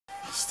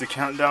the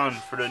countdown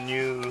for the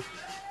new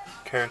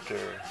character.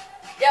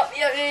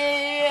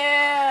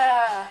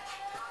 Yeah.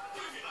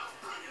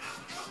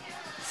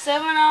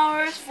 7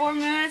 hours, 4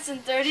 minutes,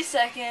 and 30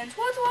 seconds.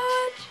 What?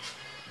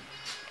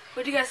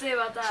 What do you guys say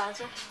about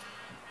that?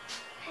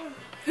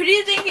 Who do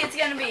you think it's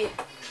gonna be?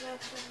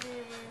 Justin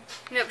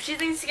Bieber. Nope, she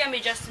thinks it's gonna be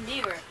Justin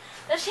Bieber.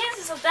 The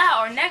chances of that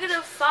are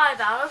 -5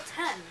 out of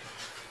 10.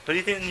 What do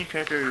you think the new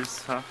character is,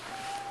 huh?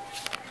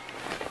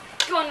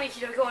 Go on me,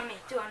 Kito. Go on me.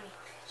 Do on me.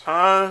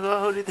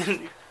 Who do you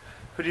think?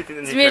 Who do you think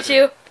the new It's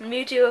character?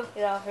 Mewtwo.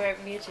 Yeah,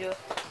 favorite Mewtwo. It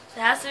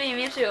has to be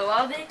Mewtwo.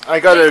 Why would they? I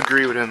gotta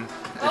agree with him.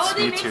 Why It's would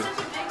they me make too. such a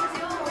big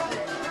deal of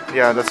it?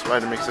 Yeah, that's why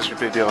they make such a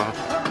big deal.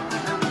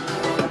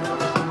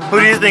 Who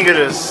do you think it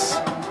is?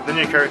 The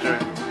new character.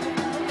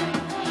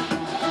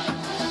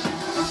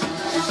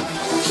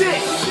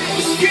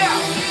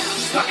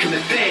 Stuck in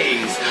the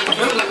days. I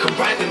feel like I'm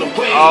riding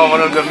away. Oh, one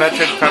of the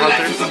metric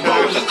parameters.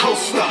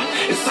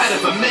 Inside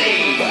of a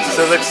maze.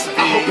 So it looks to be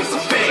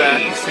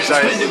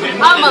precise.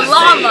 I'm a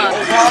llama.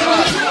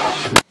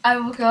 I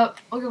woke up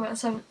at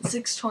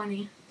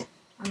 6:20.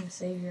 I'm the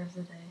savior of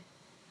the day.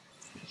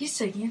 He's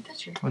taking a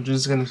picture. I'm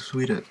just gonna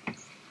tweet it.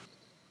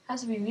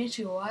 Has to be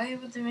Mewtwo. Why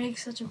would they make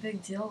such a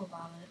big deal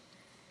about it?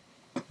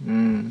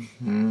 The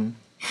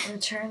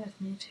return of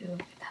Mewtwo.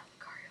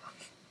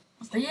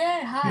 But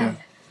yeah, hi. Yeah.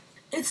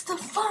 It's the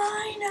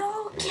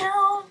final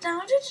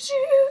countdown.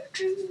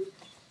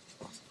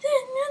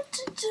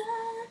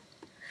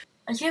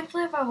 I can't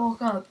believe I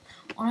woke up.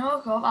 When I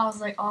woke up, I was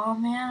like, oh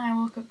man, I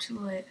woke up too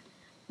late.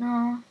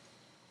 No.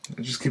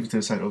 Just keep it to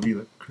the side. It'll be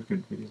like a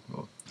crooked video.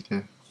 Oh,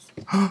 okay.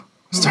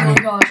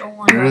 Starting. Oh my gosh, oh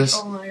my There it gosh, is.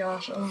 oh my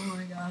gosh, oh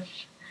my gosh.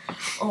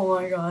 Oh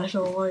my gosh,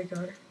 oh my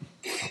gosh.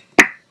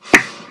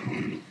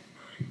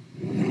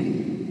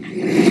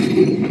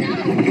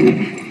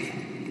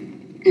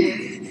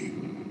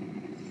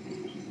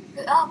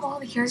 Out of all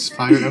the characters. It's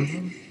Fire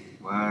Emblem?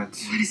 What?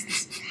 What is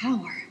this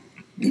power?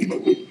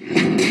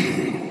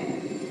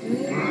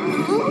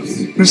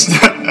 Who's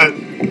that?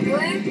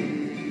 Really?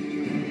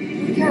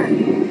 Who cares?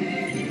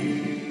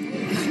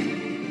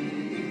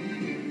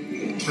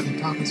 What are you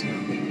talking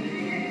about?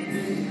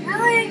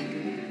 Really?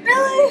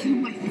 Really? Oh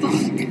my fuck.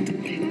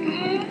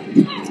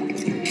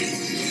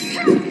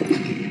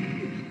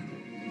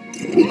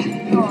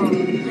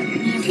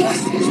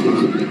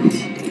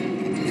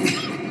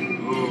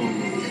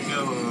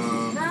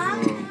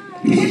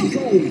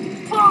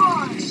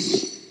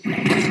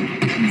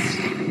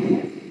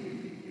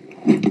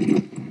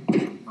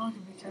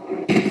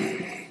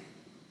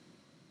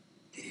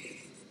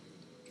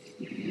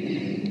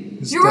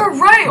 You were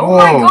right! Oh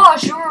my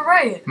gosh, you were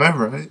right! Am I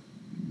right?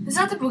 Is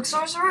that the book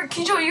sorcerer?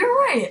 Kijo, you're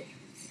right!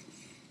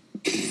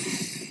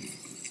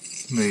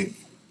 Wait,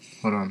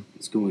 hold on.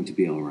 It's going to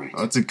be alright.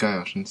 Oh, it's a guy.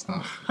 I shouldn't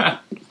stop.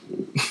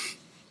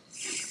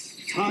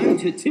 Time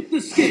to tip the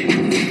scale.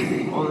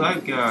 Oh,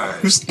 that guy.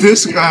 Who's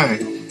this guy?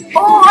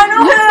 Oh, I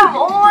know him!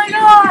 Oh my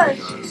gosh!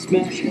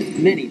 Smash has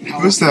many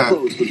Who's powerful that?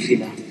 foes,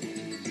 Lucina.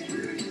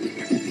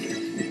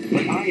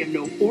 But I am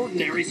no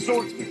ordinary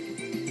swordsman.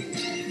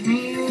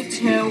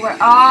 Mewtwo, where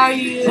are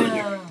you?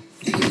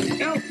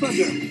 Elf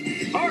Thunder,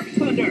 Arc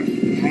Thunder,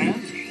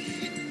 and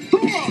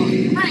Thor!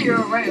 No, you're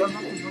right. I'm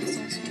not the book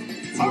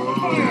sorcerer.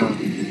 Fire!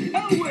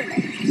 Elwyn!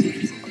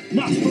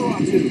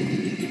 Nosferatu!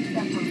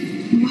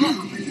 Wow.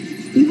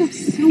 You have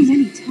so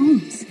many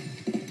tomes.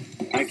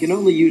 I can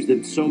only use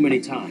them so many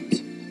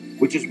times,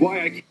 which is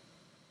why I can.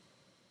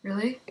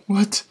 Really?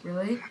 What?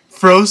 Really?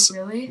 Froze?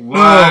 Really?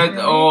 What?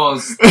 Really? Oh,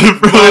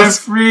 Froze.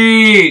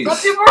 freeze!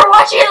 But people are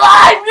watching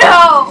live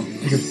now!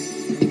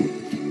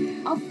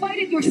 I'll fight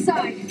at your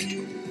side.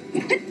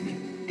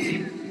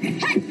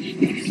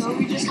 So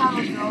we just have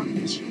a girl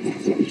each.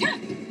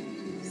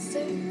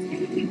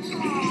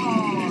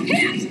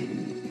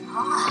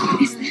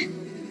 Is that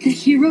the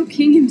Hero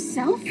King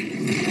himself?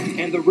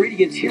 And the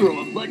Radiant Hero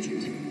of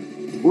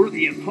Legend.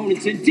 Worthy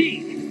opponents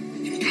indeed!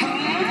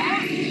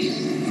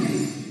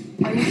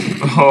 Are you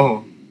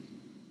Oh,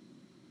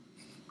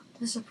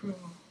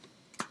 disapproval?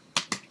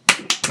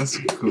 that's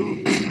cool.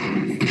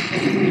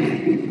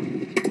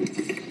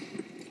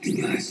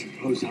 I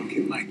suppose I'll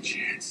get my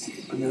chance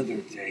another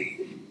day.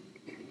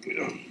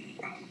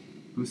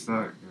 Who's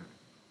that guy?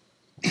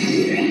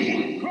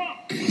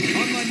 Crop!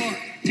 On my mark!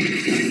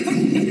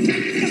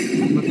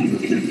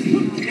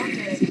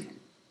 Okay.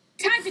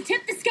 Time to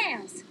tip the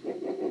scales.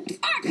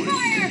 Arc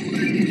Fire!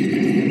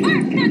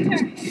 Arc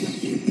Thunder!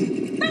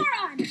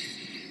 Thoron!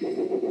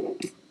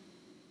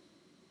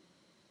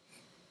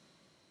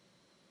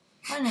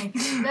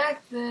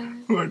 Unexpected.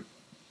 What?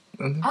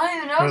 I don't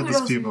even know Who are who these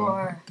those people people? I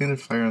are. think they're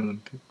Fire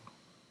Emblem people.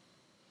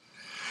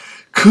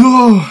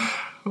 Cool!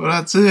 Well,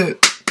 that's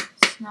it.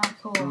 It's not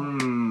cool.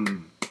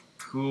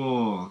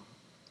 Cool.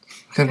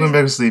 Okay, I'm going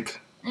back to sleep.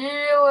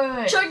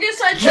 Wait. Chuck this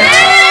side.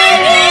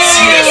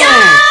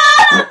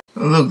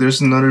 Oh, look, there's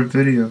another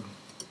video.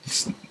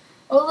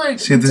 Oh, look.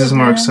 See, this is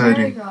more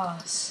exciting.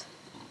 Metagross.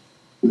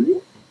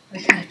 I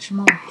catch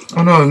them all.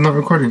 Oh no, I'm not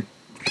recording.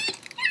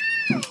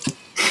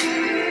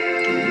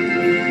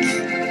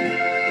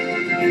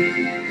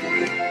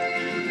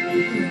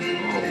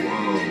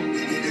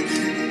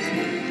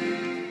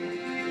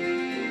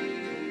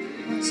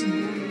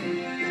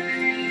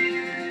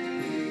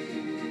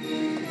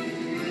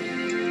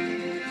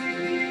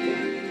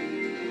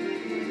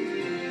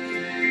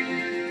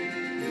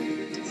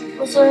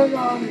 What's all the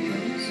other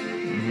games?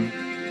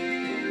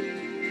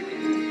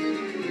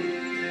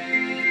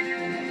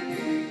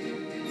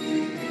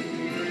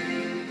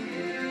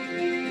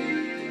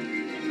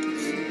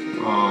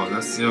 Oh,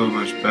 that's still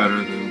much better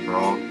than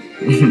Brawl.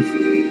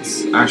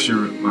 It's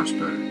actually much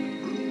better.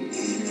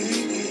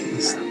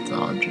 Let's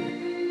dodge it.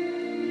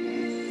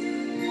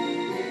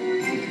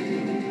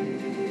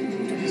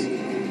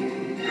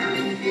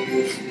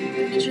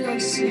 Did you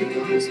like see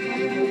this?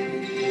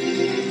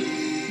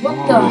 What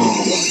Whoa. the?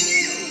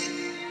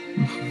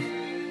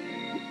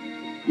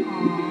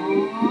 Aww.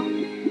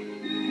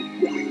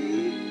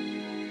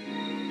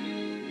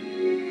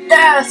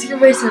 Yeah, secret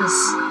bases.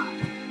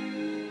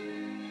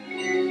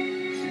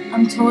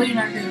 I'm totally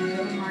not gonna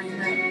go mine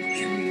that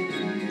tree.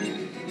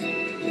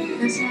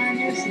 This one I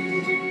never seen.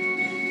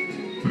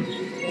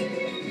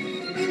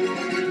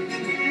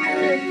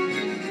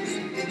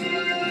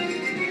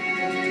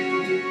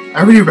 I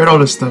already read all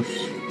this stuff.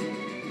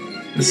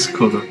 This is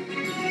cool though.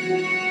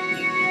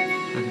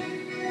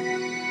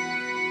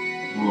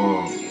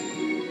 Whoa.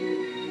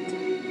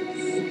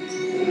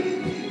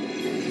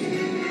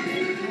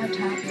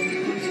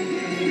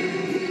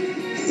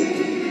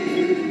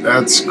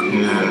 That's cool.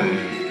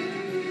 Yeah.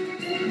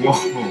 Whoa.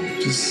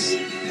 Just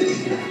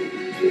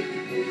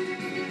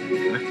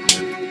Heck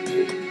yeah.